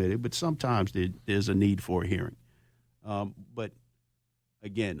we submitted. But sometimes there's a need for a hearing. But,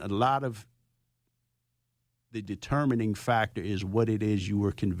 again, a lot of the determining factor is what it is you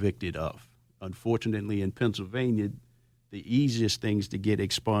were convicted of. Unfortunately, in Pennsylvania, the easiest things to get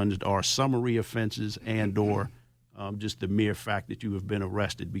expunged are summary offenses and or just the mere fact that you have been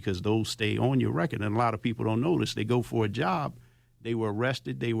arrested, because those stay on your record. And a lot of people don't notice. They go for a job. They were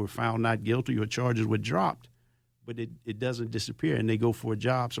arrested. They were found not guilty, or charges were dropped. But it doesn't disappear. And they go for a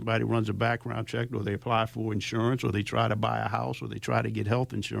job. Somebody runs a background check, or they apply for insurance, or they try to buy a house, or they try to get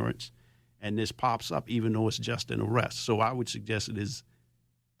health insurance. And this pops up even though it's just an arrest. So I would suggest it is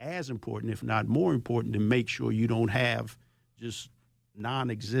as important, if not more important, to make sure you don't have just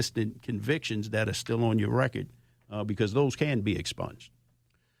non-existent convictions that are still on your record, because those can be expunged.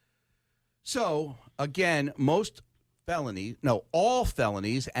 So, again, all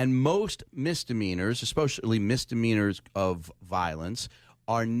felonies and most misdemeanors, especially misdemeanors of violence,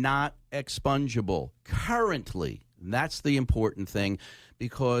 are not expungible currently. And that's the important thing,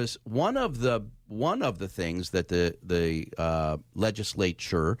 because one of the things that the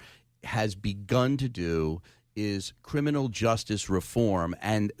legislature has begun to do is criminal justice reform,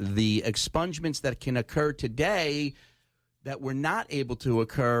 and the expungements that can occur today that were not able to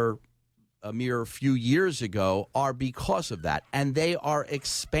occur a mere few years ago are because of that, and they are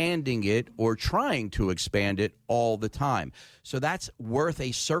expanding it or trying to expand it all the time. So that's worth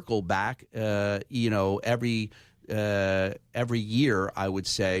a circle back, every year, I would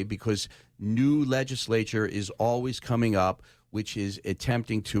say, because new legislature is always coming up, which is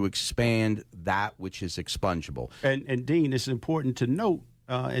attempting to expand that which is expungible. And Dean, it's important to note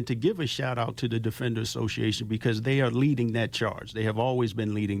and to give a shout out to the Defender Association because they are leading that charge. They have always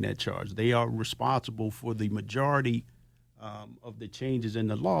been leading that charge. They are responsible for the majority of the changes in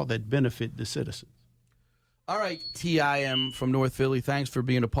the law that benefit the citizens. All right, TIM from North Philly, thanks for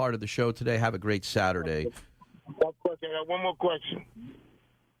being a part of the show today. Have a great Saturday. I got one more question.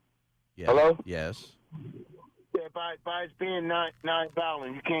 Yes. Hello? Yes. Yeah, by it being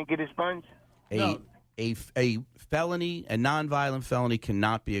non-violent, you can't get expunged? No. A felony, a nonviolent felony,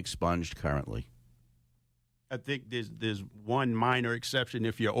 cannot be expunged currently. I think there's one minor exception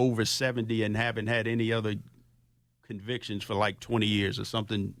if you're over 70 and haven't had any other convictions for like 20 years or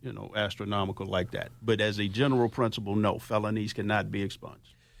something, astronomical like that. But as a general principle, no, felonies cannot be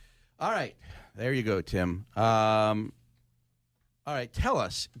expunged. All right. There you go, Tim. All right. Tell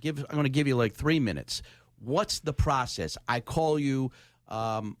us. I'm going to give you like 3 minutes. What's the process? I call you.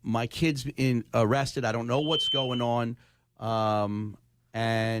 My kid's arrested. I don't know what's going on.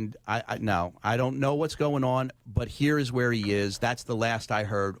 And I don't know what's going on, but here is where he is. That's the last I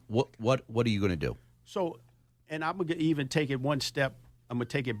heard. What are you going to do? So, and I'm going to even take it one step. I'm going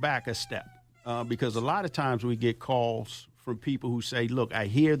to take it back a step because a lot of times we get calls from people who say, look, I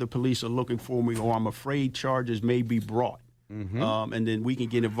hear the police are looking for me or I'm afraid charges may be brought. Mm-hmm. And then we can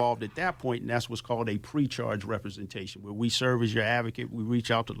get involved at that point, and that's what's called a pre-charge representation, where we serve as your advocate. We reach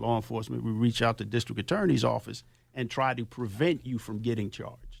out to law enforcement. We reach out to district attorney's office and try to prevent you from getting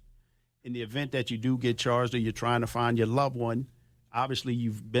charged. In the event that you do get charged or you're trying to find your loved one, obviously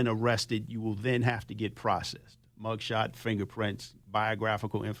you've been arrested. You will then have to get processed. Mugshot, fingerprints,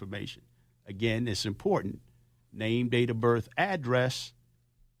 biographical information. Again, it's important. Name, date of birth, address.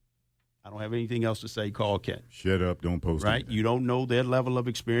 I don't have anything else to say. Call Ken. Shut up. Don't post right? anything. You don't know their level of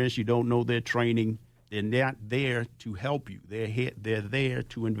experience. You don't know their training. They're not there to help you. They're there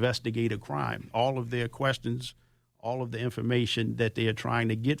to investigate a crime. All of their questions, all of the information that they are trying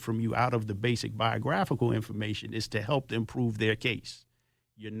to get from you out of the basic biographical information is to help them prove their case.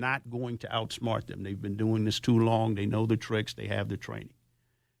 You're not going to outsmart them. They've been doing this too long. They know the tricks. They have the training.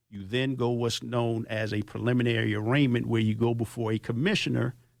 You then go what's known as a preliminary arraignment, where you go before a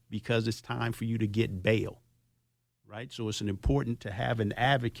commissioner because it's time for you to get bail, right? So it's important to have an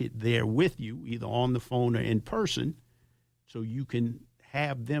advocate there with you, either on the phone or in person, so you can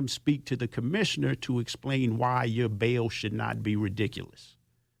have them speak to the commissioner to explain why your bail should not be ridiculous.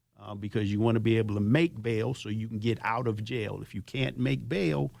 Because you want to be able to make bail so you can get out of jail. If you can't make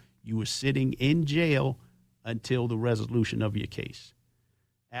bail, you are sitting in jail until the resolution of your case.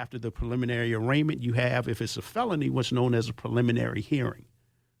 After the preliminary arraignment, you have, if it's a felony, what's known as a preliminary hearing.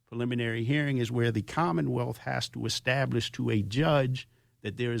 Preliminary hearing is where the Commonwealth has to establish to a judge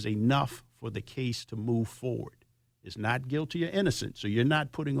that there is enough for the case to move forward. It's not guilty or innocent, so you're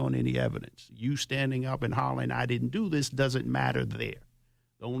not putting on any evidence. You standing up and hollering, I didn't do this, doesn't matter there.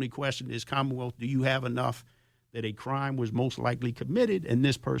 The only question is, Commonwealth, do you have enough that a crime was most likely committed and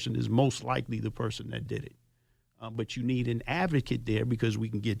this person is most likely the person that did it? But you need an advocate there because we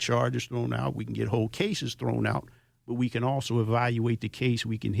can get charges thrown out, we can get whole cases thrown out, but we can also evaluate the case.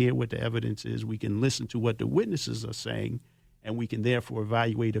 We can hear what the evidence is. We can listen to what the witnesses are saying, and we can therefore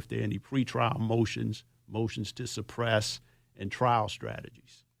evaluate if there are any pretrial motions, motions to suppress, and trial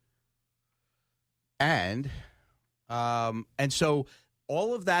strategies. And so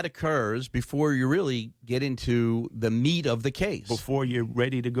all of that occurs before you really get into the meat of the case. Before you're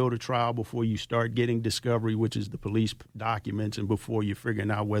ready to go to trial, before you start getting discovery, which is the police documents, and before you're figuring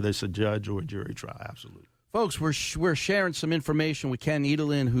out whether it's a judge or a jury trial. Absolutely. Folks, we're sharing some information with Ken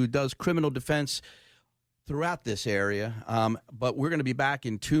Edelin, who does criminal defense throughout this area. But we're going to be back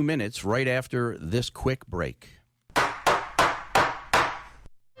in 2 minutes right after this quick break.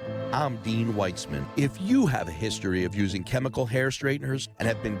 I'm Dean Weitzman. If you have a history of using chemical hair straighteners and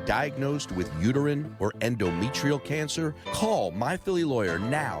have been diagnosed with uterine or endometrial cancer, call My Philly Lawyer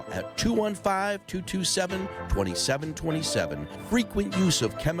now at 215-227-2727. Frequent use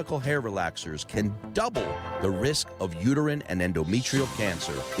of chemical hair relaxers can double the risk of uterine and endometrial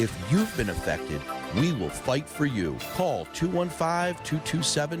cancer. If you've been affected, we will fight for you. Call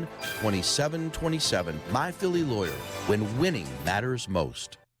 215-227-2727. My Philly Lawyer, when winning matters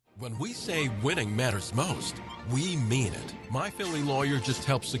most. When we say winning matters most, we mean it. My Philly Lawyer just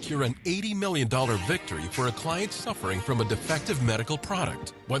helped secure an $80 million victory for a client suffering from a defective medical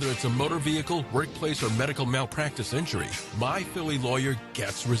product. Whether it's a motor vehicle, workplace, or medical malpractice injury, My Philly Lawyer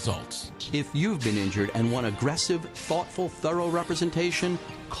gets results. If you've been injured and want aggressive, thoughtful, thorough representation,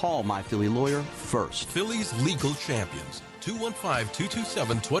 call My Philly Lawyer first. Philly's legal champions.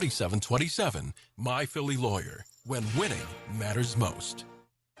 215-227-2727. My Philly Lawyer. When winning matters most.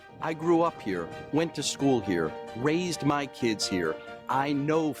 I grew up here, went to school here, raised my kids here. I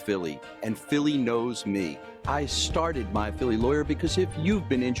know Philly, and Philly knows me. I started My Philly Lawyer because if you've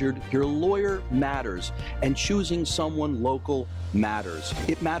been injured, your lawyer matters, and choosing someone local matters.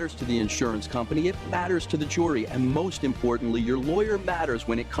 It matters to the insurance company, it matters to the jury, and most importantly, your lawyer matters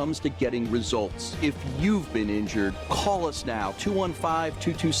when it comes to getting results. If you've been injured, call us now,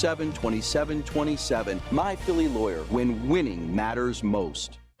 215-227-2727. My Philly Lawyer, when winning matters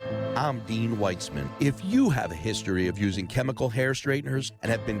most. I'm Dean Weitzman. If you have a history of using chemical hair straighteners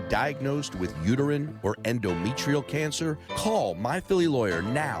and have been diagnosed with uterine or endometrial cancer, call My Philly Lawyer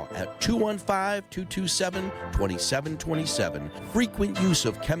now at 215-227-2727. Frequent use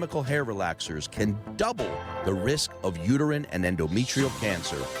of chemical hair relaxers can double the risk of uterine and endometrial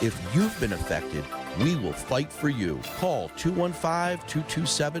cancer. If you've been affected, we will fight for you. Call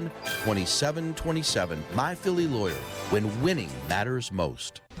 215-227-2727. My Philly Lawyer, when winning matters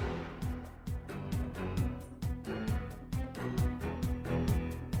most.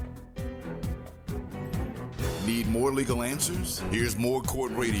 Need more legal answers? Here's More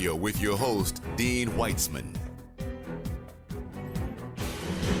Court Radio with your host, Dean Weitzman.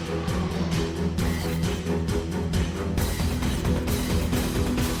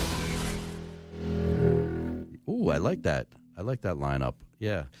 Ooh, I like that. I like that lineup.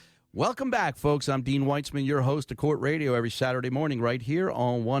 Yeah. Welcome back, folks. I'm Dean Weitzman, your host of Court Radio every Saturday morning right here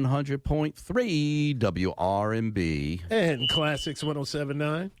on 100.3 WRMB. And Classics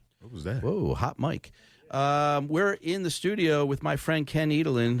 107.9. What was that? Whoa, hot mic. We're in the studio with my friend Ken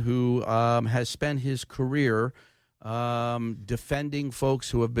Edelin, who has spent his career defending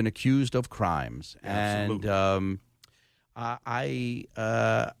folks who have been accused of crimes. Absolutely. And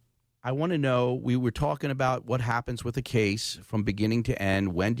I want to know, we were talking about what happens with a case from beginning to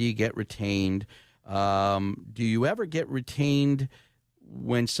end. When do you get retained? Do you ever get retained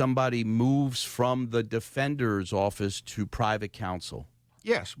when somebody moves from the defender's office to private counsel?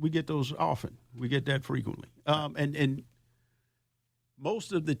 Yes, we get those often. We get that frequently. And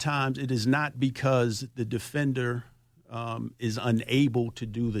most of the times it is not because the defender is unable to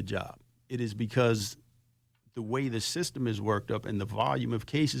do the job. It is because the way the system is worked up and the volume of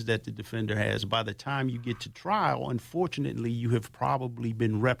cases that the defender has, by the time you get to trial, unfortunately, you have probably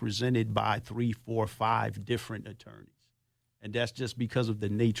been represented by 3, 4, 5 different attorneys. And that's just because of the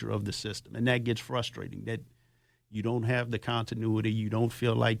nature of the system. And that gets frustrating, that you don't have the continuity. You don't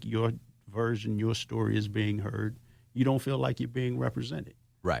feel like your version, your story is being heard. You don't feel like you're being represented.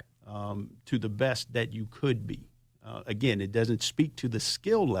 Right. To the best that you could be. Again, it doesn't speak to the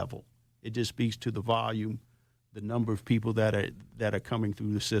skill level. It just speaks to the volume, the number of people that are coming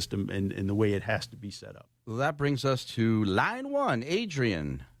through the system and the way it has to be set up. Well, that brings us to line one,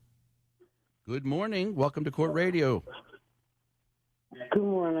 Adrian. Good morning. Welcome to Court Radio. Good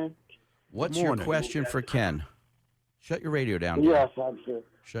morning. What's Good morning. your question for Ken? Shut your radio down. Yes, I do.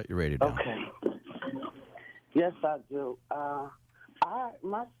 Shut your radio down. Okay. Yes, I do.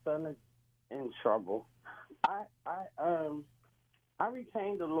 My son is in trouble. I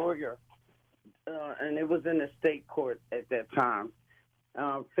retained a lawyer, and it was in the state court at that time.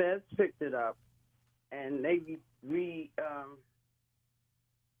 Feds picked it up, and they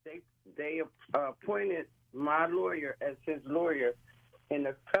appointed my lawyer as his lawyer in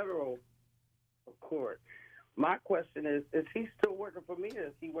the federal court. My question is he still working for me, or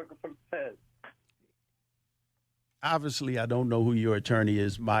is he working for the Feds? Obviously, I don't know who your attorney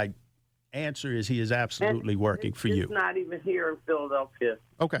is. My answer is he is absolutely working for you. He's not even here in Philadelphia.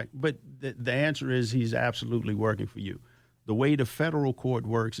 Okay, but the answer is he's absolutely working for you. The way the federal court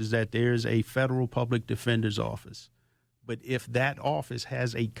works is that there's a federal public defender's office. But if that office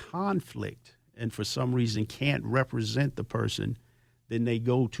has a conflict and for some reason can't represent the person, then they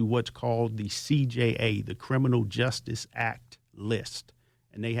go to what's called the CJA, the Criminal Justice Act list.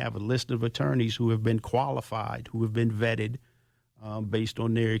 And they have a list of attorneys who have been qualified, who have been vetted based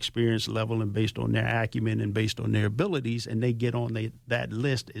on their experience level and based on their acumen and based on their abilities, and they get on that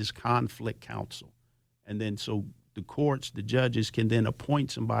list as conflict counsel. And then so the courts, the judges can then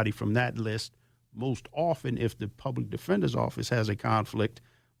appoint somebody from that list, most often if the public defender's office has a conflict,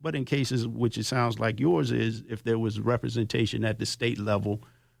 but in cases which it sounds like yours is, if there was representation at the state level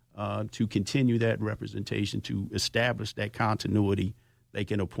to continue that representation, to establish that continuity, they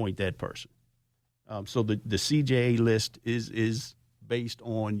can appoint that person. So the CJA list is based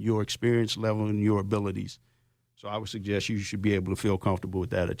on your experience level and your abilities. So I would suggest you should be able to feel comfortable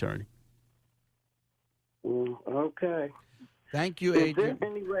with that attorney. Okay. Thank you, Is Adrian. there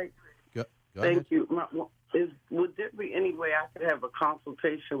any way? Go Thank ahead. you. Would there be any way I could have a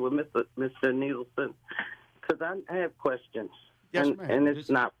consultation with Mr. Needleson? Because I have questions. Yes, and, ma'am. And it's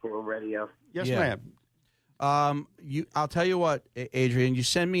not for radio. Yes, Yeah. ma'am. I'll tell you what, Adrian. You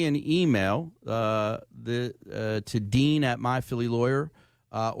send me an email to Dean at My Philly Lawyer,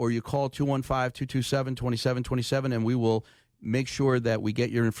 or you call 215-227-2727, and we will make sure that we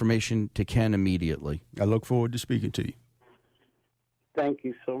get your information to Ken immediately. I look forward to speaking to you. Thank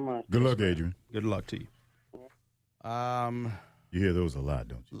you so much. Good luck, Adrian. Good luck to you. You hear those a lot,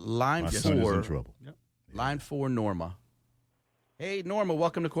 don't you? Line My son is 4. in trouble. Yep. Line 4, Norma. Hey, Norma,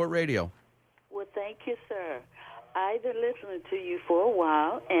 welcome to Court Radio. Well, thank you, sir. I've been listening to you for a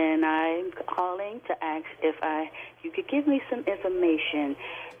while, and I'm calling to ask if you could give me some information.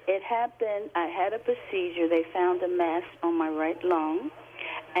 It happened, I had a procedure. They found a mass on my right lung,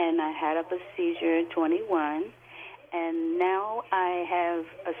 and I had a procedure in 21, and now I have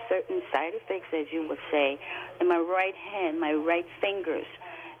a certain side effects, as you would say, in my right hand, my right fingers.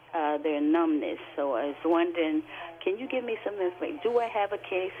 Their numbness. So I was wondering, can you give me some information? Do I have a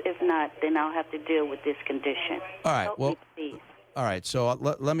case? If not, then I'll have to deal with this condition. All right. Help Well, me, please. all right. So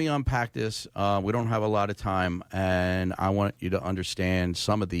let me unpack this. We don't have a lot of time, and I want you to understand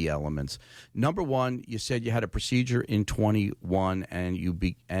some of the elements. Number one, you said you had a procedure in 21,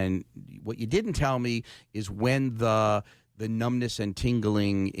 and what you didn't tell me is when the numbness and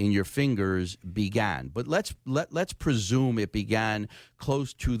tingling in your fingers began. But let's presume it began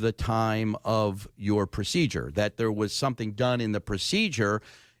close to the time of your procedure, that there was something done in the procedure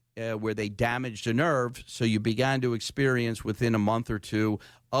where they damaged a nerve, so you began to experience within a month or two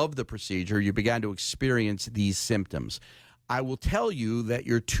of the procedure, you began to experience these symptoms. I will tell you that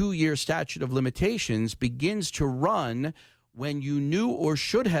your 2-year statute of limitations begins to run when you knew or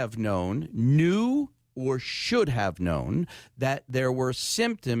should have known that there were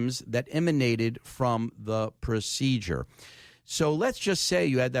symptoms that emanated from the procedure. So let's just say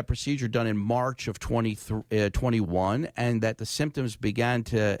you had that procedure done in March of 21, and that the symptoms you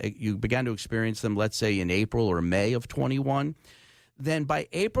began to experience them, let's say, in April or May of 21. Then by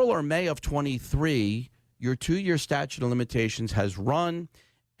April or May of 23, your 2-year statute of limitations has run,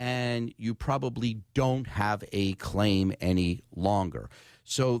 and you probably don't have a claim any longer.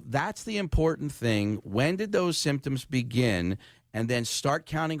 So that's the important thing. When did those symptoms begin? And then start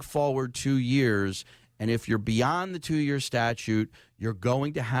counting forward 2 years. And if you're beyond the 2-year statute, you're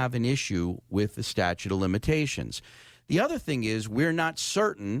going to have an issue with the statute of limitations. The other thing is we're not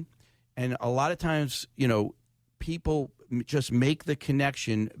certain, and a lot of times, people just make the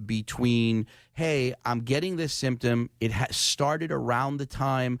connection between, hey, I'm getting this symptom. It has started around the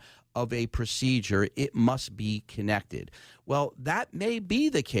time of a procedure. It must be connected. Well, that may be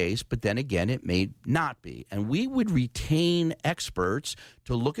the case, but then again, it may not be. And we would retain experts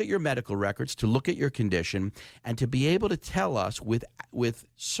to look at your medical records, to look at your condition, and to be able to tell us with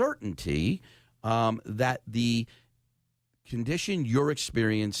certainty that the condition you're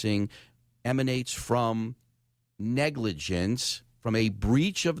experiencing emanates from negligence, from a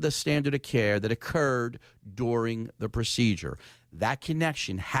breach of the standard of care that occurred during the procedure. That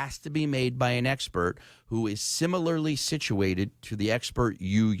connection has to be made by an expert who is similarly situated to the expert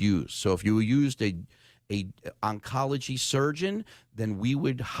you use. So if you used a oncology surgeon, then we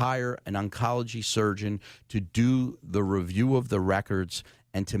would hire an oncology surgeon to do the review of the records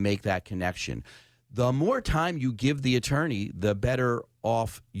and to make that connection. The more time you give the attorney, the better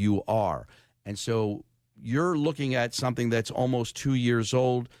off you are. And so you're looking at something that's almost 2 years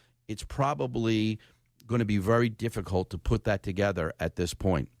old. It's probably going to be very difficult to put that together at this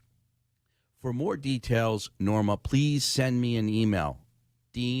point. For more details, Norma, please send me an email,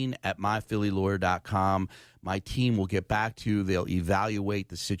 dean@myphillylawyer.com. My team will get back to you. They'll evaluate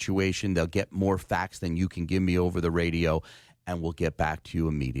the situation. They'll get more facts than you can give me over the radio, and we'll get back to you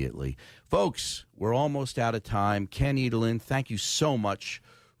immediately. Folks, we're almost out of time. Ken Edelin, thank you so much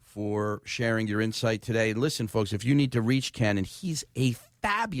for sharing your insight today. And listen, folks, if you need to reach Ken, and he's a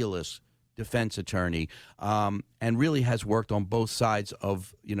fabulous defense attorney, and really has worked on both sides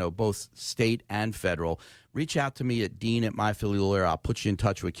of, both state and federal, reach out to me at dean@myphillylawyer. I'll put you in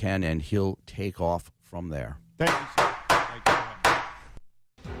touch with Ken, and he'll take off from there. Thank you, sir. Thank you.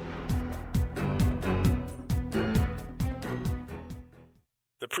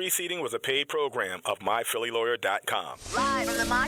 The preceding was a paid program of myphillylawyer.com. Live from the My